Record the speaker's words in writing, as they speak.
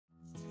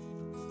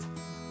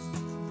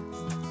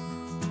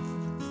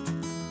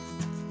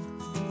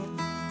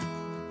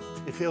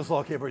feels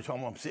like every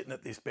time I'm sitting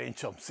at this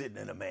bench, I'm sitting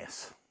in a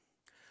mess.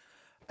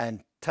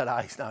 And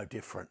today's no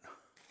different.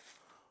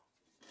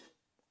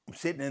 I'm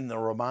sitting in the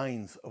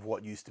remains of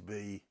what used to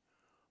be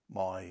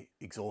my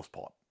exhaust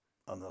pipe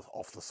and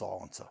off the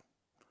silencer.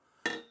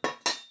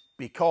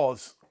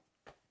 Because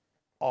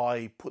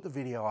I put the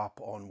video up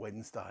on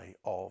Wednesday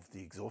of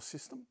the exhaust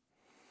system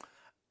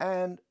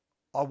and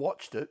I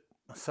watched it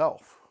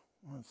myself.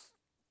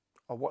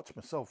 I watched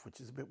myself,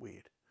 which is a bit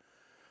weird.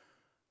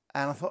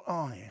 And I thought,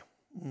 oh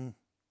yeah,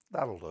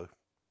 that'll do.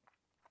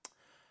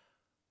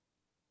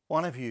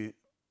 One of you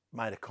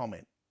made a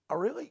comment, a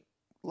really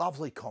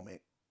lovely comment,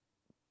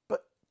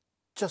 but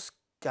just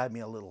gave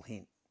me a little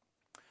hint.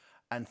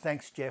 And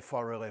thanks, Geoff,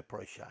 I really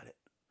appreciate it.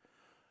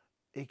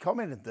 He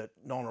commented that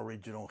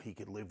non-original he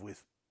could live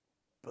with,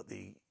 but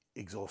the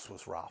exhaust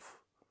was rough.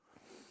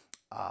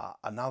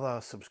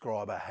 Another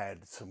subscriber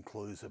had some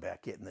clues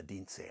about getting the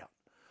dents out,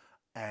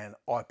 and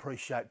I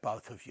appreciate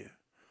both of you.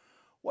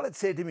 What it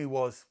said to me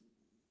was,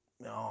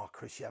 oh,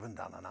 Chris, you haven't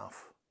done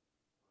enough.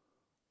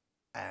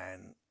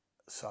 And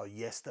so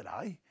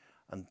yesterday,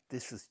 and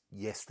this is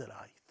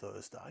yesterday,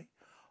 Thursday,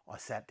 I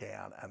sat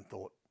down and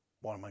thought,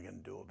 what am I going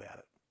to do about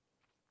it?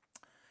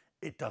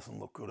 It doesn't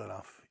look good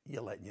enough.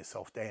 You're letting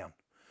yourself down.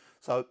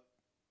 So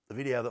the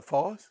video that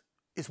follows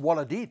is what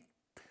I did.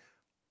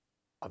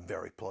 I'm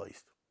very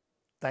pleased.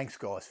 Thanks,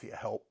 guys, for your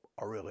help.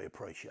 I really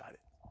appreciate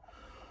it.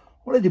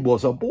 What I did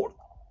was I bought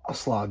a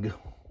slug,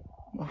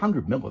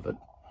 100 mil of it,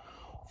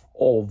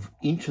 of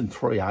 1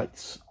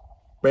 3/8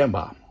 round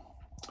bar,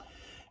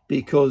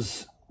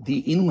 because the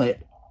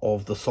inlet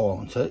of the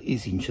silencer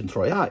is 1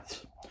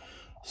 3/8.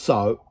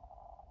 So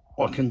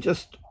I can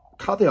just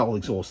cut the old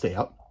exhaust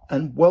out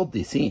and weld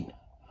this in.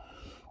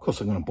 Of course,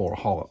 I'm going to bore a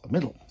hole up the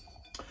middle.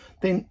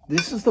 Then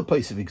this is the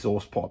piece of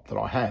exhaust pipe that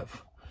I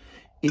have.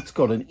 It's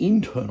got an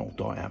internal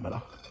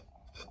diameter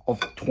of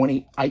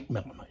 28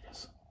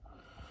 millimeters.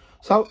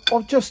 So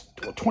I've just,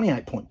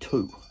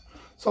 28.2.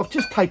 So I've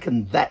just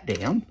taken that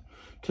down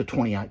to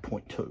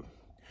 28.2.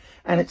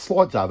 And it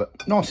slides over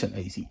nice and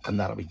easy, and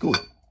that'll be good.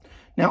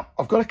 Now,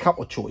 I've got a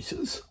couple of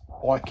choices.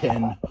 I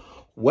can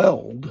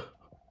weld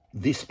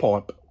this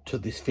pipe to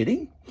this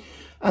fitting,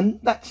 and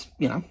that's,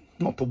 you know,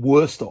 not the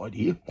worst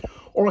idea.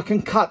 Or I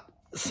can cut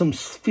some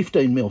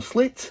 15 mil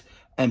slits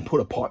and put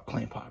a pipe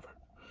clamp over it.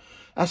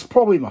 That's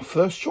probably my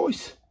first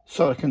choice,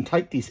 so I can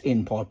take this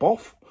end pipe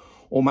off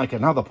or make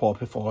another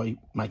pipe if I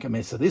make a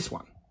mess of this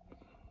one.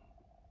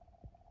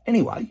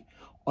 Anyway,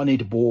 I need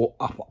to bore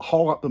up a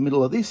hole up the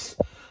middle of this,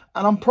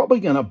 and I'm probably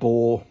going to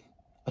bore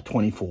a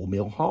 24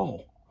 mil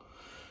hole,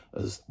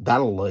 as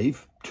that'll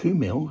leave 2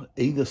 mil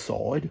either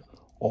side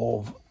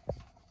of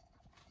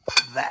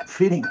that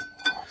fitting.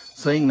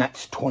 Seeing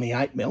that's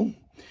 28 mil,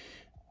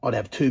 I'd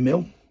have 2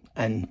 mil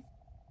and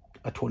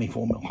a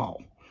 24 mil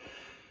hole.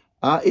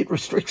 It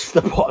restricts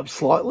the pipe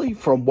slightly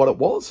from what it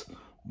was,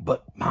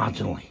 but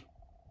marginally.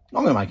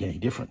 Not going to make any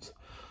difference.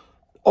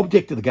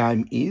 Object of the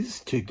game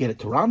is to get it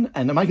to run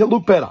and to make it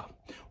look better.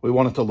 We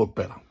want it to look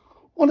better.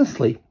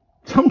 Honestly,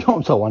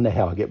 sometimes I wonder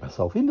how I get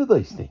myself into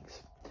these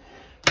things.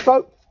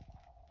 So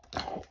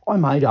I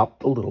made up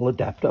the little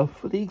adapter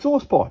for the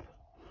exhaust pipe.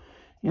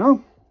 You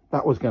know,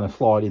 that was going to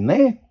slide in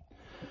there,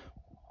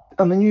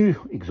 and the new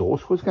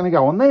exhaust was going to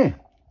go on there.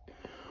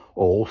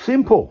 All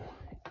simple,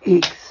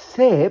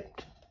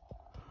 except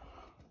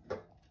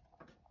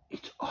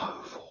it's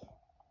oval.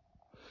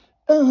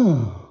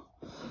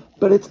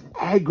 But it's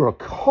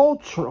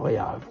agriculturally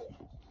oval.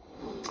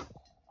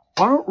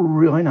 I don't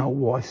really know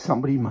why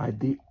somebody made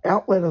the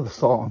outlet of the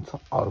silencer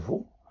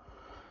oval,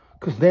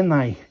 because then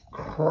they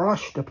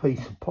crushed a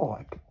piece of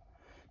pipe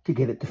to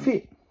get it to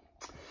fit.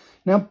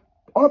 Now,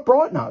 on a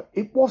bright note,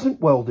 it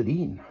wasn't welded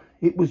in.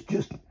 It was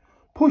just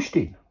pushed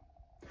in.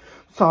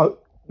 So,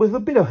 with a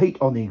bit of heat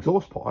on the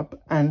exhaust pipe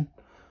and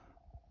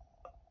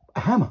a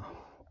hammer,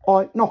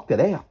 I knocked it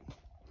out.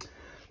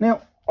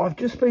 Now, I've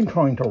just been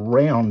trying to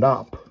round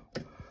up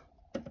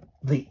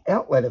the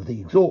outlet of the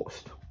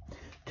exhaust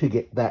to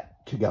get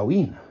that to go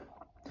in.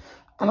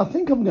 And I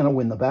think I'm going to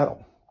win the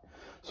battle.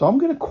 So I'm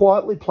going to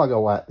quietly plug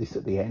away at this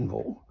at the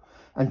anvil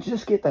and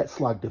just get that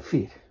slug to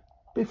fit.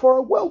 Before I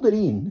weld it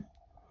in,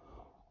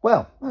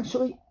 well,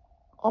 actually,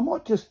 I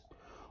might just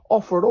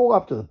offer it all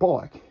up to the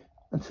bike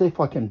and see if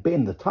I can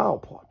bend the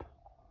tailpipe,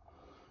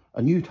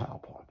 a new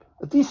tailpipe.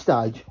 At this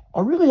stage,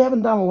 I really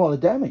haven't done a lot of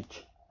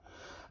damage.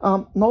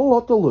 Not a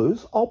lot to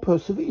lose. I'll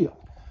persevere.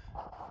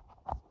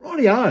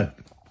 Rightio.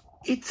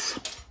 It's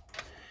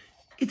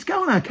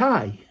going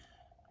okay.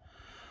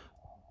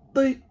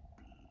 The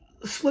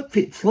slip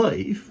fit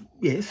sleeve,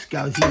 yes,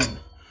 goes in.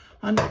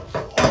 And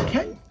I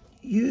can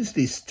use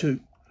this to,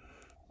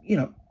 you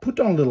know, put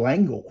on a little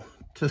angle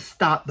to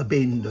start the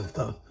bend of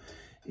the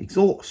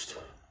exhaust.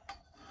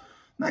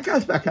 And that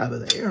goes back over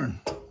there, and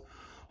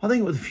I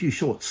think with a few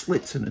short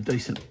slits and a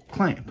decent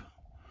clamp,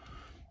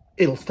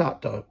 it'll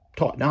start to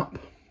tighten up.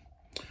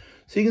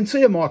 So you can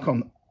see a mark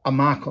on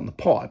the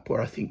pipe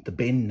where I think the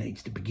bend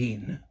needs to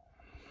begin,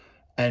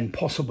 and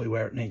possibly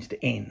where it needs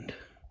to end.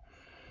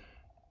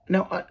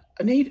 Now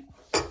I need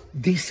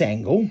this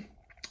angle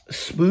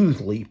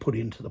smoothly put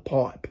into the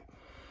pipe.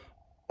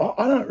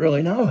 I don't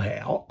really know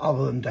how,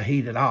 other than to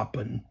heat it up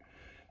and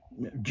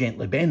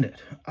gently bend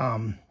it.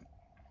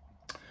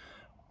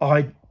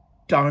 I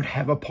don't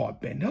have a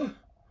pipe bender,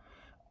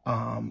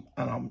 and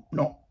I'm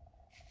not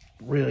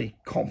really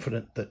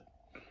confident that,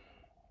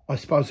 I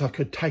suppose I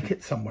could take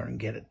it somewhere and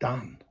get it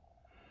done,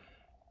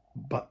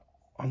 but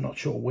I'm not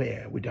sure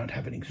where. We don't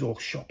have an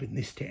exhaust shop in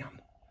this town.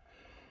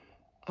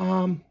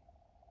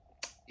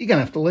 You're going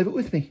to have to leave it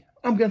with me.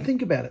 I'm going to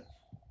think about it.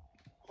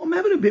 I'm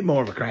having a bit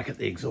more of a crack at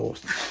the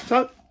exhaust.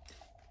 So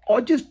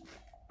I just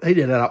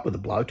heated it up with a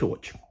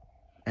blowtorch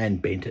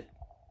and bent it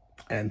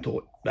and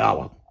thought, oh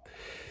well.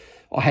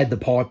 I had the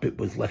pipe, it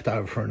was left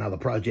over for another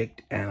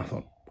project, and I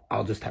thought,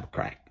 I'll just have a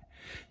crack.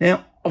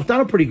 Now, I've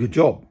done a pretty good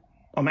job.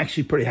 I'm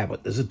actually pretty happy.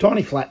 There's a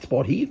tiny flat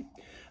spot here,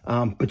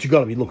 but you've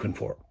got to be looking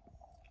for it.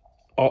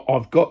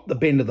 I've got the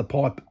bend of the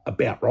pipe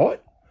about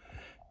right,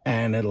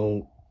 and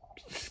it'll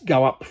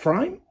go up the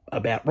frame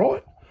about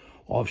right.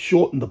 I've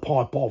shortened the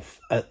pipe off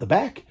at the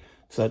back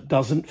so it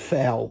doesn't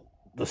foul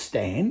the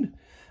stand,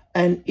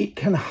 and it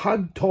can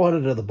hug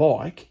tighter to the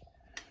bike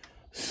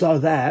so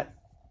that,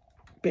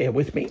 bear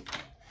with me,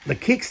 the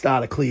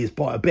Kickstarter clears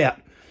by about,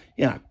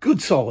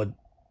 good solid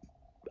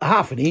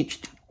half an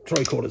inch,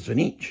 3/4 of an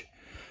inch.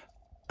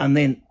 And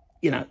then,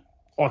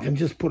 I can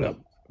just put a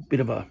bit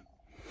of a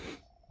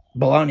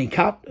bologna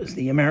cut, as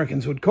the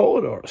Americans would call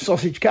it, or a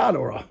sausage cut,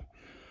 or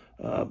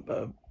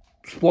a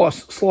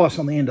slice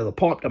on the end of the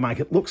pipe to make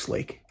it look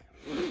slick.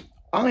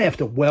 I have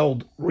to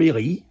weld,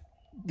 really,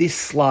 this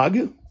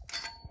slug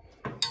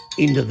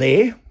into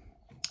there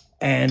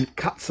and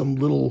cut some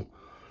little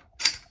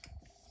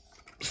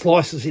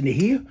slices into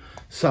here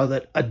so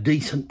that a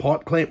decent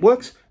pipe clamp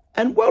works,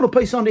 and weld a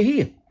piece onto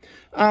here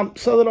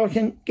so that I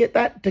can get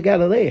that to go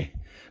to there.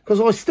 Because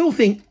I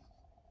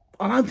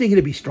don't think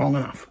it'd be strong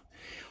enough.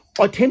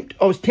 I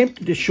was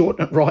tempted to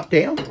shorten it right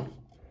down,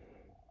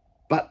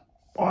 but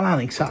I don't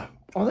think so.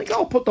 I think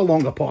I'll put the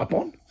longer pipe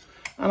on,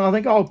 and I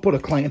think I'll put a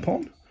clamp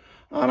on,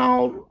 and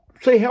I'll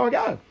see how I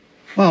go.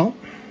 Well,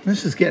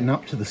 this is getting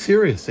up to the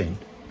serious end.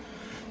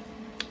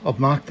 I've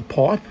marked the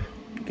pipe.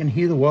 You can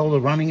hear the welder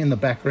running in the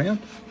background,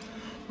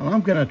 and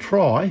I'm going to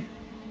try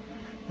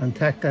and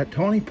tack that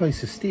tiny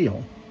piece of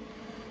steel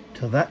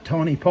to that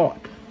tiny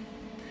pipe.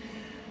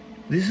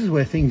 This is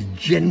where things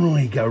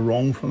generally go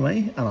wrong for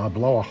me, and I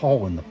blow a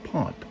hole in the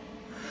pipe.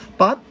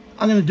 But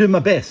I'm going to do my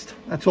best.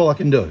 That's all I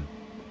can do.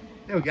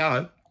 There we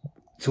go.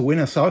 It's a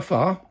winner so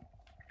far.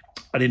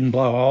 I didn't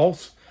blow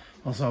holes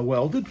as I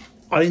welded.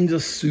 I didn't do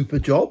a super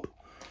job,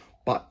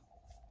 but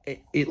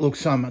it looks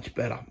so much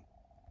better.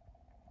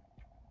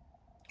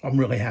 I'm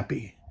really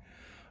happy.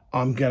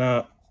 I'm going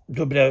to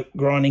do a bit of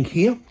grinding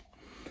here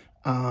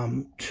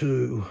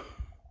to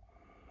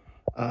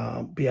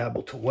be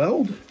able to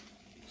weld.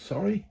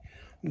 Sorry.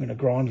 I'm going to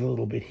grind a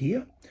little bit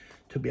here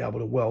to be able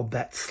to weld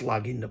that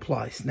slug into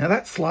place. Now,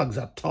 that slug's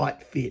a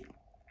tight fit,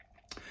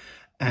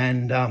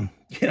 and,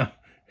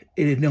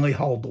 it'd nearly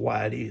hold the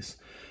way it is.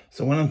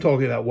 So when I'm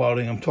talking about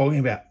welding, I'm talking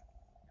about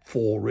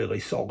 4 really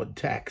solid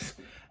tacks,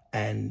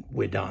 and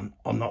we're done.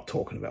 I'm not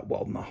talking about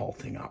welding the whole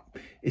thing up.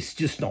 It's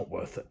just not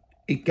worth it.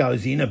 It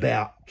goes in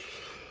about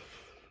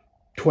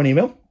 20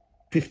 mil,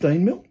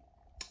 15 mil,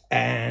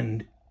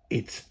 and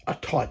it's a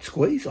tight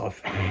squeeze. I've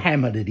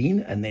hammered it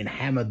in and then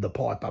hammered the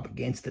pipe up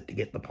against it to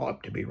get the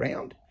pipe to be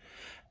round.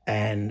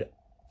 And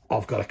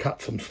I've got to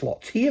cut some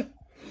slots here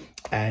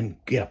and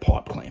get a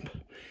pipe clamp.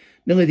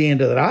 Nearly the end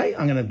of the day,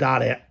 I'm going to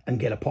dart out and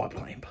get a pipe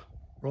clamp.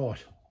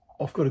 Right,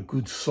 I've got a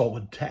good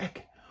solid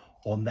tack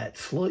on that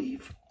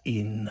sleeve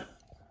in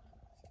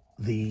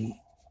the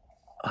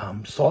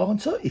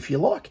silencer, if you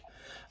like.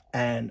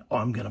 And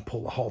I'm going to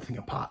pull the whole thing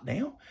apart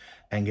now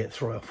and get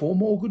 3 or 4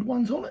 more good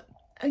ones on it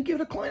and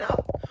give it a clean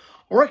up.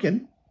 I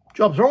reckon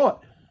job's right.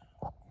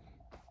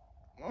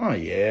 Oh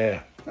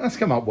yeah, that's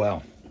come up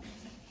well.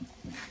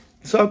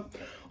 So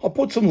I'll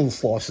put some little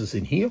slices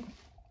in here,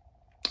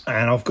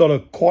 and I've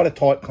got quite a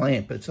tight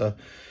clamp. It's a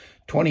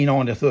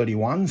 29 to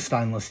 31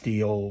 stainless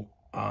steel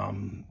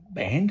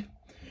band,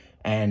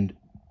 and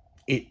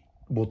it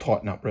will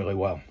tighten up really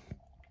well.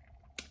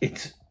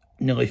 It's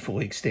nearly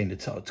fully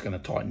extended, so it's going to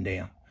tighten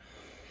down.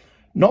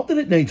 Not that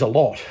it needs a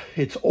lot.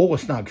 It's all a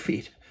snug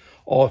fit.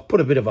 I've put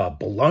a bit of a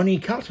bologna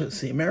cut,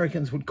 as the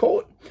Americans would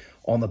call it,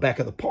 on the back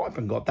of the pipe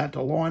and got that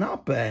to line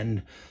up,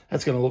 and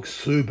that's going to look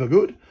super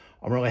good.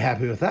 I'm really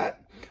happy with that.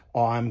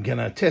 I'm going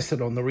to test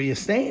it on the rear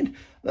stand.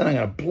 Then I'm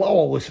going to blow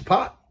all this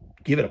apart,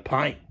 give it a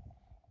paint.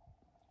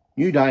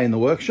 New day in the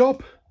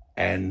workshop,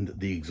 and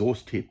the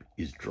exhaust tip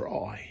is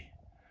dry.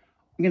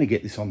 I'm going to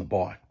get this on the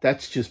bike.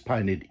 That's just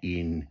painted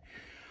in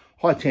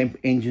high temp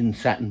engine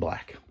satin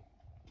black.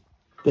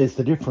 There's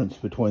the difference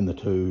between the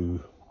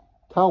 2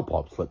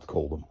 tailpipes, let's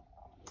call them.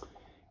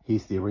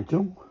 Here's the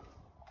original.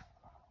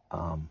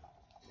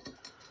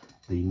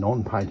 The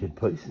non-painted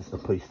piece is the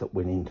piece that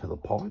went into the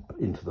pipe,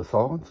 into the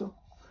silencer.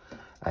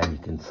 And you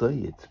can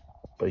see it's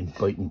been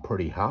beaten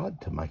pretty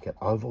hard to make it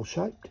oval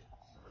shaped.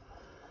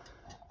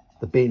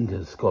 The bend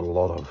has got a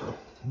lot of,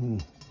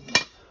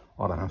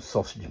 I don't know,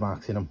 sausage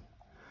marks in them.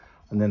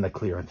 and then the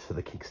clearance for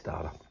the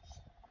kickstarter.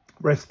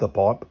 Rest of the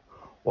pipe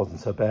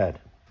wasn't so bad.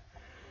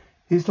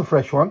 Here's the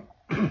fresh one.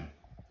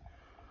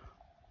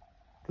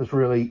 There's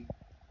really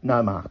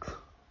no marks.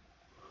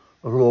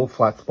 A little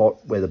flat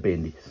spot where the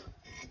bend is.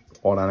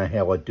 I don't know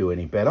how I'd do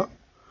any better.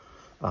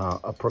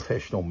 A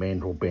professional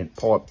mandrel bent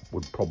pipe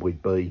would probably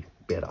be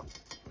better,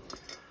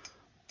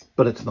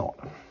 but it's not.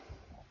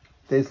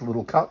 There's the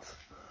little cuts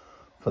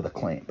for the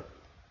clamp.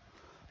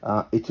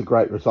 It's a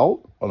great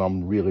result, and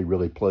I'm really,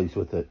 really pleased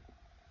with it.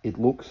 It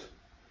looks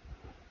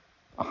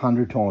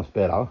 100 times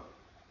better.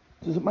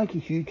 Does it make a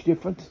huge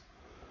difference?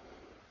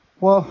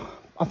 Well,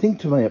 I think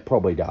to me it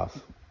probably does.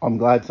 I'm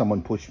glad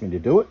someone pushed me to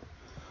do it.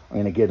 I'm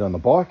going to get on the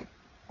bike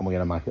and we're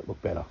going to make it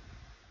look better.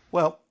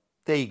 Well,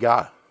 there you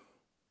go.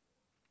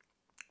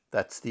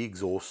 That's the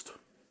exhaust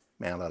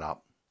mounted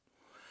up.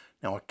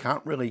 Now I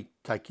can't really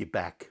take you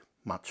back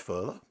much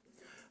further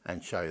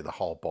and show you the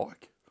whole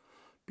bike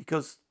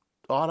because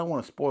I don't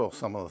want to spoil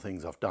some of the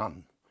things I've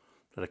done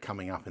that are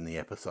coming up in the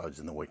episodes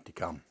in the week to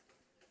come.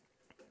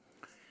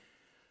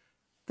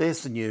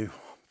 There's the new,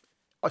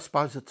 I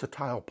suppose it's a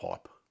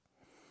tailpipe.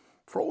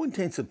 For all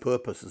intents and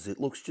purposes, it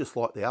looks just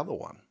like the other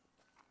one,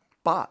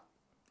 but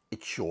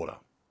it's shorter.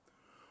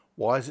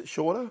 Why is it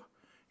shorter?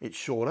 It's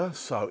shorter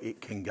so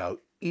it can go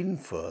in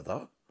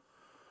further,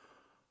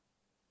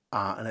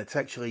 and it's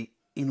actually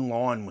in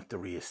line with the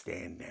rear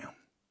stand now.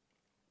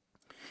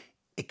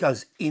 It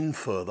goes in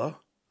further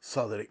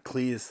so that it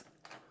clears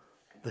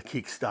the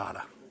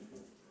kickstarter,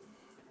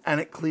 and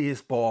it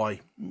clears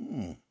by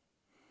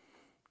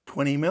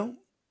 20 mil,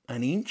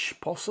 an inch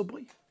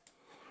possibly.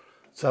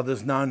 So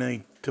there's no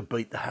need to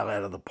beat the hell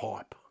out of the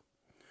pipe.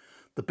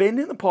 The bend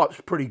in the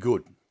pipe's pretty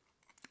good.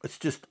 It's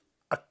just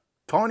a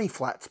tiny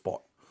flat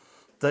spot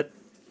that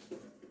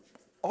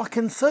I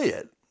can see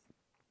it,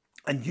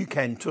 and you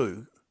can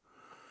too,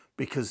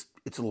 because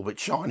it's a little bit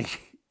shiny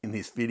in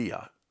this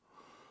video.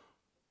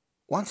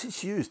 Once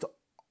it's used,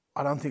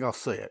 I don't think I'll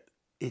see it.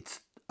 It's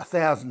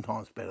 1,000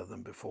 times better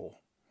than before.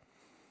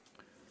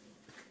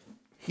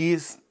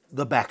 Here's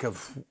the back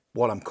of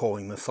what I'm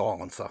calling the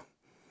silencer.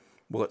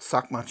 Will it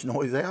suck much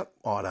noise out?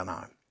 I don't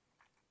know.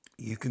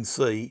 You can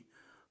see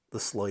the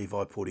sleeve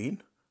I put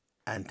in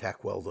and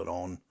tack welded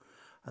on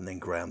and then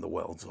ground the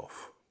welds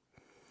off.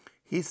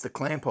 Here's the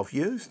clamp I've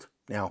used.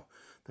 Now,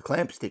 the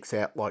clamp sticks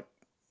out like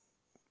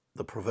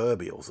the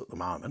proverbials at the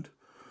moment.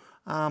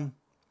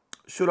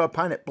 Should I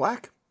paint it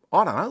black?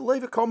 I don't know.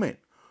 Leave a comment.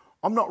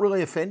 I'm not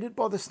really offended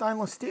by the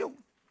stainless steel.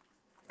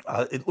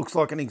 It looks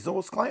like an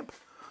exhaust clamp.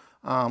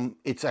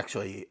 It's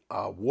actually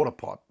a water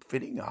pipe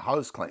fitting, a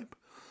hose clamp,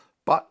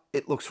 but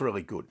it looks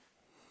really good.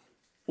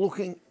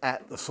 Looking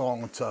at the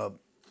silencer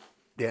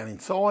down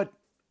inside,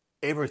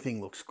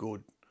 everything looks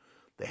good.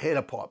 The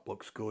header pipe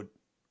looks good.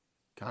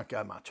 Can't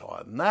go much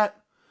higher than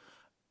that,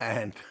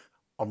 and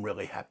I'm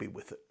really happy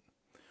with it.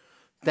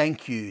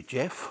 Thank you,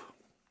 Geoff,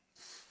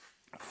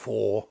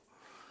 for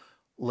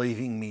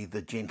leaving me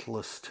the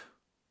gentlest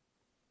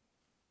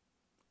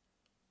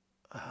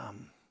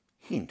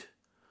hint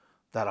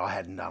that I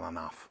hadn't done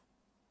enough.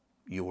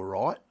 You were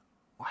right.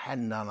 I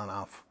hadn't done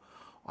enough.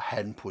 I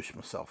hadn't pushed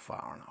myself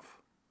far enough.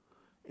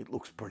 It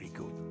looks pretty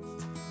good.